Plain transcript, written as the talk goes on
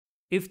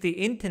If the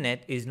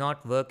internet is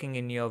not working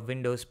in your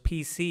Windows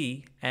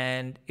PC,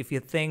 and if you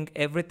think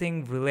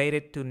everything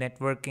related to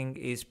networking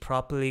is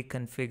properly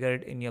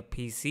configured in your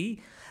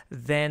PC,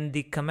 then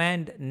the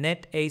command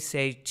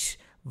netsh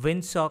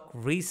winsock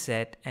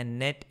reset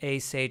and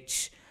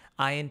netsh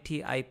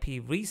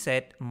intip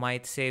reset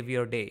might save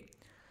your day.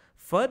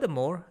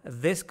 Furthermore,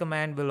 this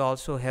command will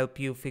also help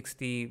you fix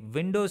the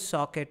Windows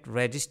socket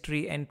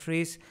registry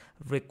entries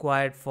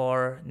required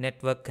for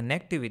network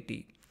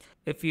connectivity.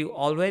 If you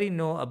already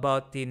know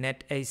about the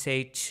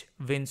netsh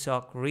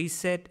winsock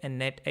reset and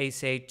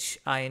netsh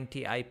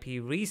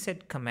intip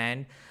reset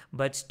command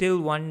but still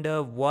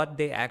wonder what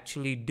they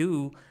actually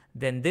do,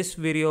 then this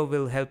video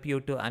will help you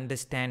to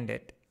understand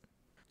it.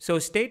 So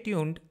stay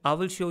tuned, I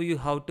will show you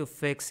how to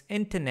fix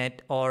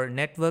internet or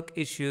network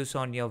issues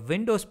on your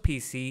Windows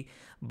PC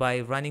by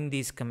running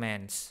these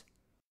commands.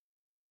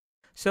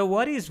 So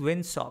what is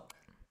Winsock?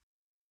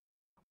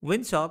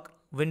 Winsock,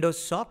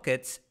 Windows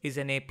Sockets, is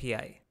an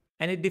API,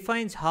 and it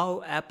defines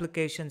how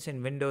applications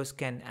in Windows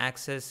can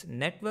access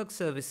network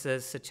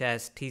services such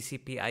as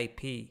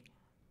TCP/IP.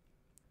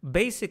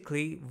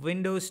 Basically,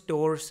 Windows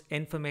stores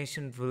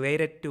information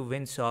related to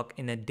Winsock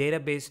in a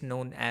database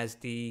known as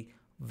the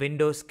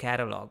Windows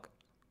catalog.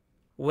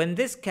 When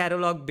this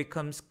catalog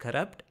becomes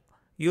corrupt,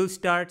 you'll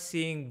start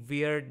seeing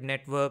weird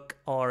network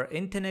or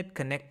internet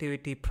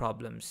connectivity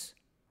problems.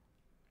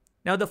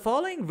 Now the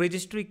following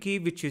registry key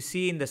which you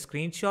see in the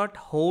screenshot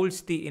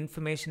holds the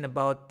information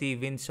about the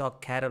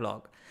Winsock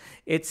catalog.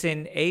 It's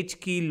in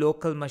HKey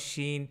local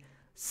machine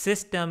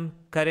system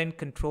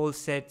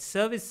CurrentControlSet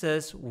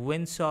services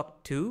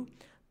Winsock 2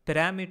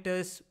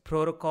 parameters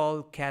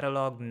protocol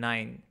catalog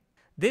 9.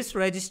 This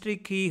registry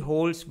key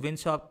holds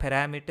Winsock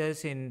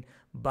parameters in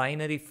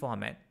binary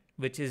format,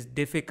 which is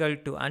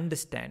difficult to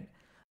understand.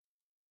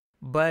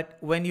 But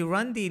when you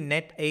run the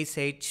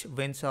netsh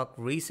winsock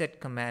reset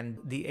command,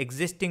 the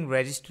existing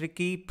registry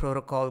key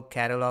protocol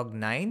catalog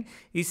 9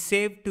 is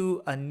saved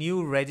to a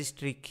new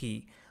registry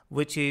key,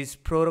 which is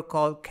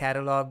protocol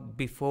catalog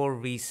before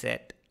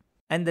reset.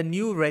 And the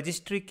new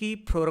registry key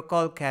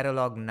protocol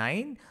catalog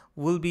 9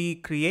 will be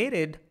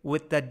created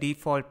with the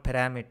default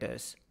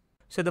parameters.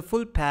 So the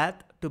full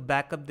path to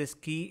back up this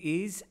key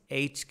is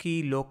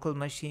HKey local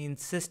machine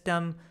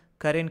system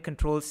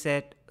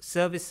CurrentControlSet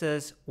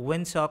services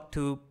Winsock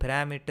 2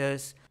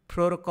 parameters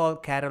protocol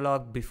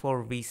catalog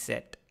before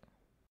reset.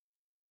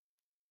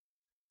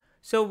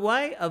 So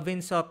why a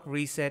Winsock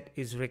reset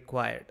is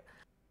required?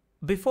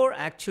 Before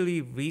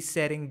actually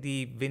resetting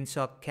the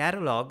Winsock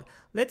catalog,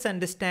 let's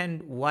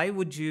understand why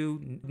would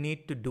you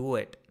need to do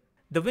it.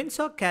 The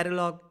Winsock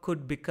catalog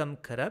could become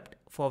corrupt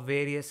for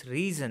various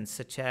reasons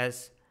such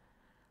as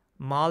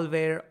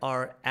malware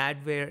or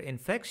adware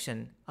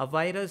infection. A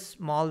virus,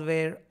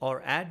 malware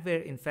or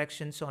adware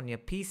infections on your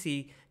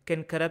PC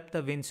can corrupt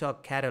the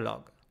Winsock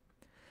catalog.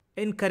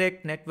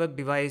 Incorrect network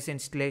device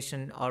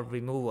installation or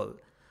removal.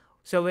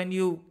 So when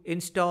you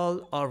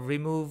install or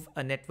remove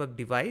a network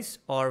device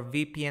or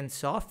VPN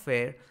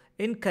software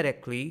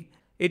incorrectly,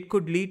 it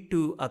could lead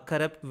to a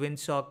corrupt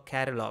Winsock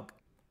catalog.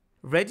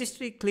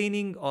 Registry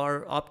cleaning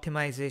or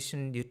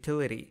optimization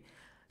utility.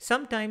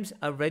 Sometimes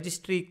a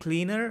registry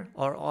cleaner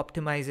or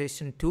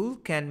optimization tool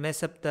can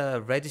mess up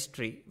the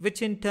registry,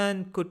 which in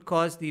turn could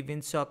cause the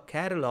Winsock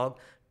catalog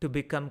to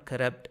become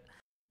corrupt.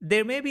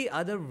 There may be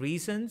other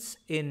reasons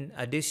in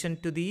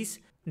addition to these.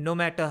 No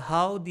matter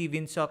how the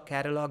Winsock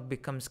catalog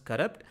becomes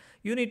corrupt,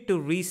 you need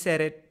to reset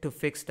it to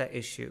fix the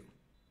issue.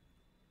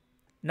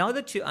 Now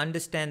that you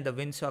understand the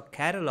Winsock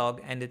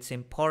catalog and its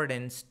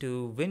importance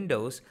to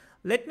Windows,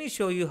 let me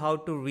show you how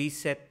to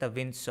reset the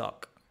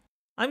Winsock.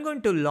 I'm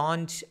going to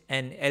launch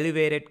an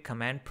elevated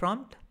command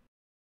prompt.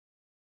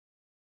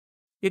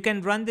 You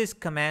can run these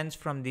commands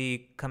from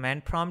the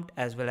command prompt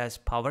as well as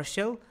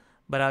PowerShell,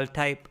 but I'll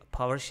type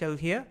PowerShell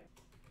here.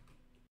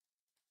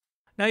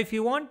 Now if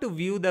you want to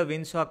view the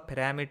Winsock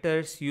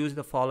parameters, use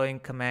the following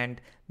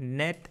command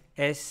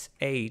netsh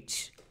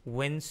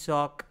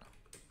winsock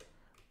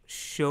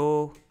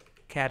show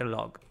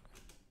catalog.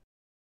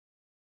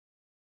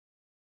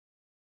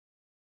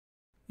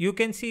 You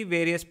can see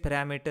various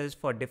parameters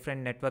for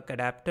different network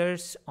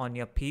adapters on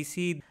your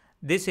PC.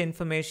 This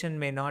information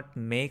may not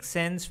make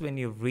sense when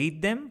you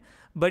read them,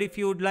 but if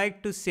you would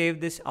like to save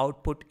this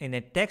output in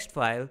a text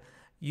file,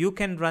 you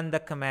can run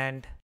the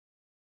command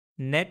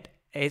netsh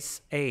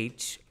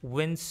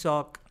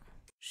winsock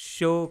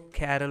show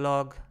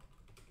catalog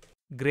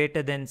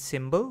greater than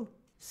symbol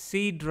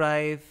C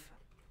drive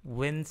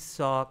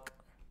winsock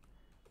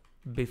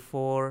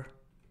before.txt.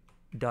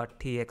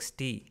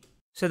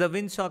 So the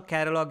Winsock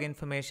catalog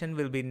information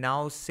will be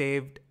now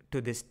saved to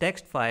this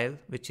text file,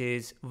 which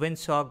is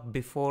winsock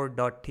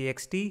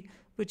before.txt,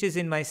 which is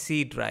in my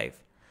C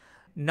drive.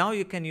 Now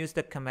you can use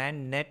the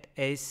command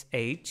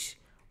netsh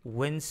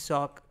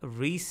winsock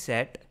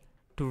reset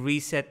to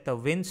reset the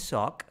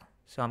Winsock.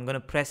 So I'm going to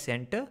press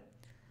enter.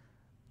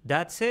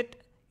 That's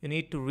it. You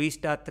need to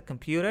restart the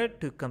computer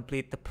to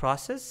complete the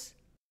process.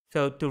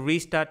 So to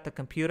restart the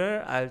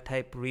computer, I'll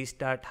type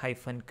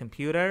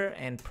restart-computer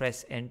and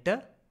press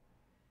enter.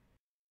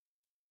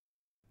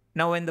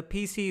 Now when the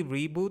PC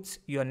reboots,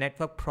 your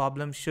network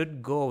problem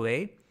should go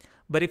away.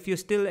 But if you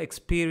still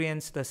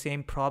experience the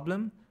same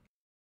problem,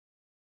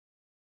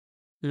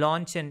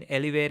 launch an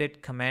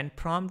elevated command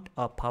prompt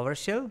or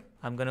PowerShell.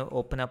 I'm going to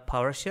open up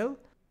PowerShell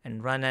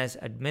and run as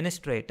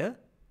administrator.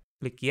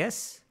 Click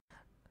yes.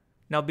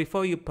 Now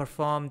before you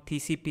perform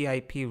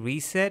TCP/IP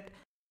reset,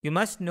 you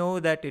must know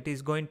that it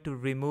is going to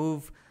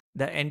remove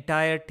the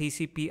entire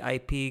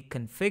TCP/IP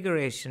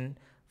configuration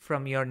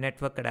from your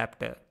network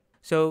adapter.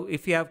 So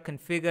if you have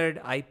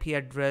configured IP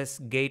address,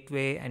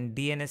 gateway, and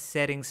DNS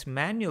settings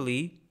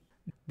manually,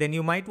 then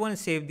you might want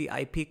to save the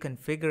IP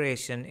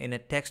configuration in a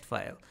text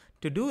file.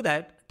 To do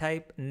that,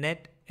 type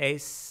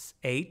netsh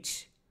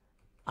int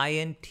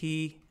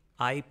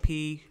ip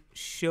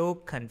show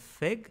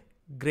config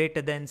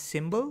greater than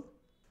symbol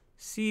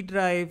C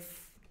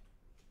drive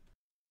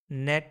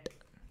net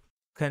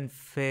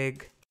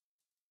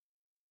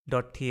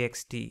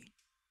config.txt.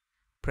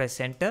 Press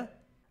enter.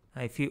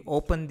 If you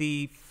open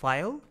the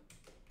file,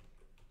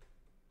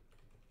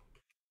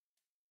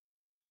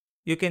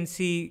 you can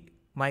see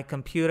my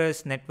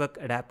computer's network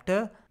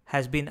adapter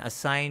has been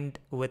assigned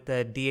with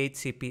a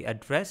DHCP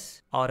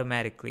address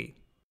automatically.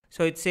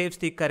 So it saves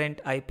the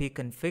current IP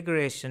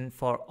configuration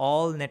for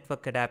all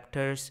network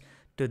adapters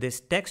to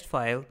this text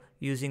file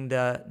using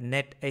the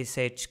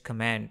netsh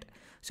command.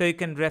 So you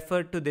can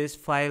refer to this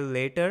file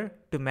later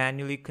to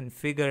manually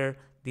configure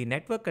the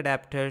network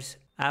adapters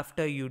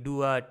after you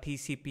do a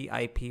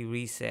TCP/IP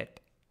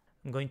reset.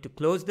 I'm going to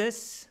close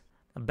this.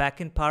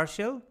 Back in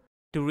PowerShell,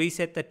 to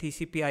reset the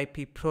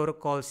TCP/IP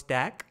protocol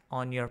stack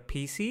on your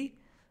PC,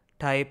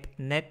 type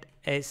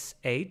netsh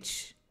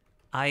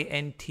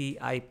int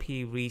ip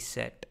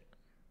reset.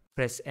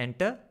 Press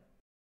enter.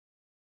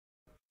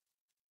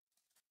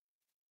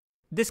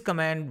 This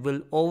command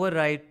will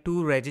override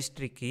two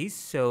registry keys,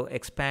 so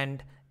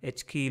expand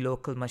hkey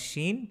local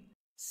machine,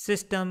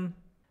 system,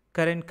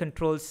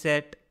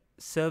 CurrentControlSet,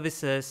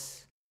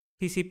 services,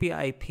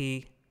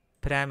 TCP/IP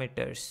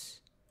parameters,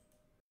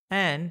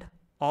 and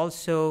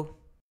also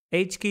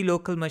hkey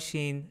local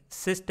machine,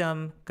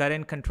 system,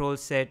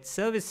 CurrentControlSet,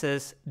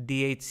 services,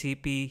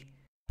 DHCP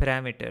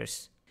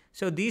parameters.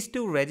 So these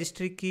two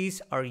registry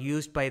keys are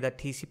used by the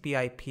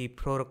TCP/IP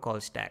protocol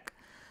stack.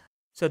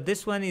 So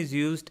this one is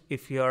used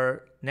if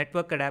your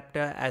network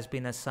adapter has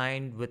been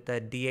assigned with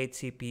a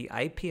DHCP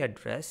IP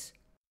address,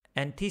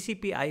 and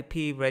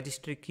TCP/IP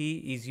registry key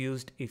is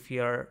used if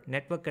your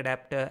network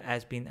adapter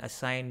has been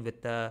assigned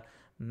with a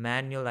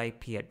manual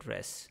IP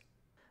address.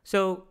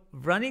 So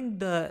running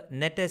the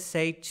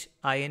netsh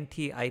int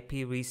ip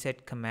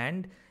reset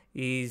command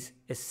is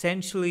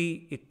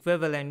essentially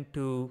equivalent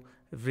to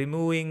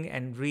removing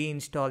and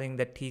reinstalling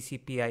the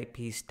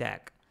TCP/IP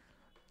stack.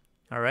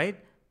 All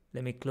right,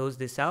 let me close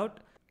this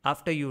out.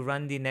 After you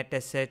run the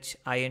netsh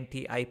int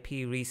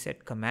ip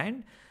reset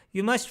command,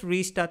 you must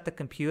restart the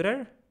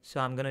computer. So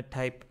I'm going to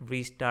type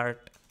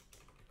restart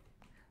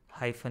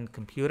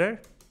 -computer.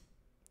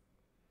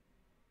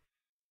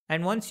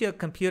 And once your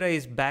computer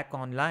is back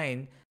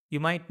online, you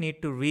might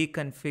need to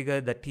reconfigure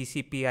the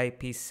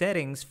TCP/IP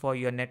settings for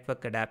your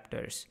network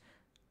adapters.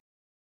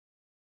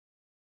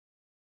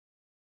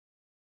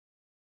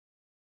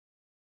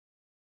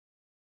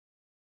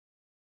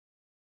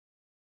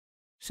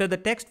 So the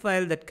text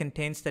file that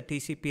contains the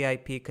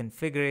TCP/IP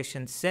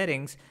configuration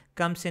settings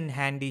comes in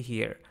handy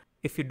here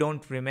if you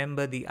don't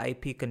remember the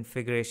IP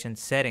configuration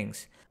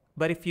settings.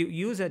 But if you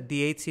use a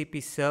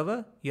DHCP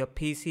server, your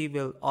PC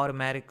will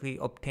automatically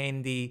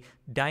obtain the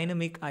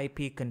dynamic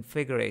IP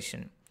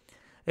configuration.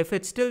 If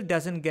it still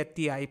doesn't get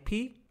the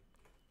IP,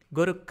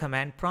 go to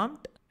command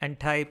prompt and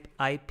type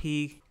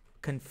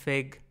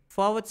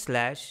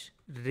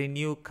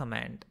ipconfig/renew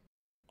command.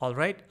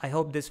 Alright, I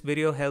hope this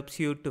video helps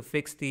you to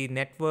fix the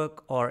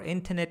network or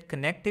internet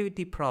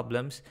connectivity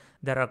problems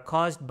that are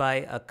caused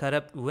by a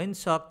corrupt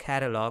Winsock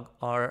catalog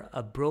or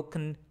a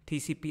broken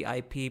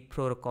TCP/IP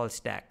protocol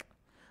stack.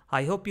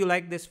 I hope you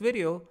like this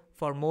video.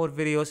 For more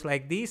videos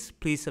like these,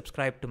 please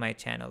subscribe to my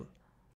channel.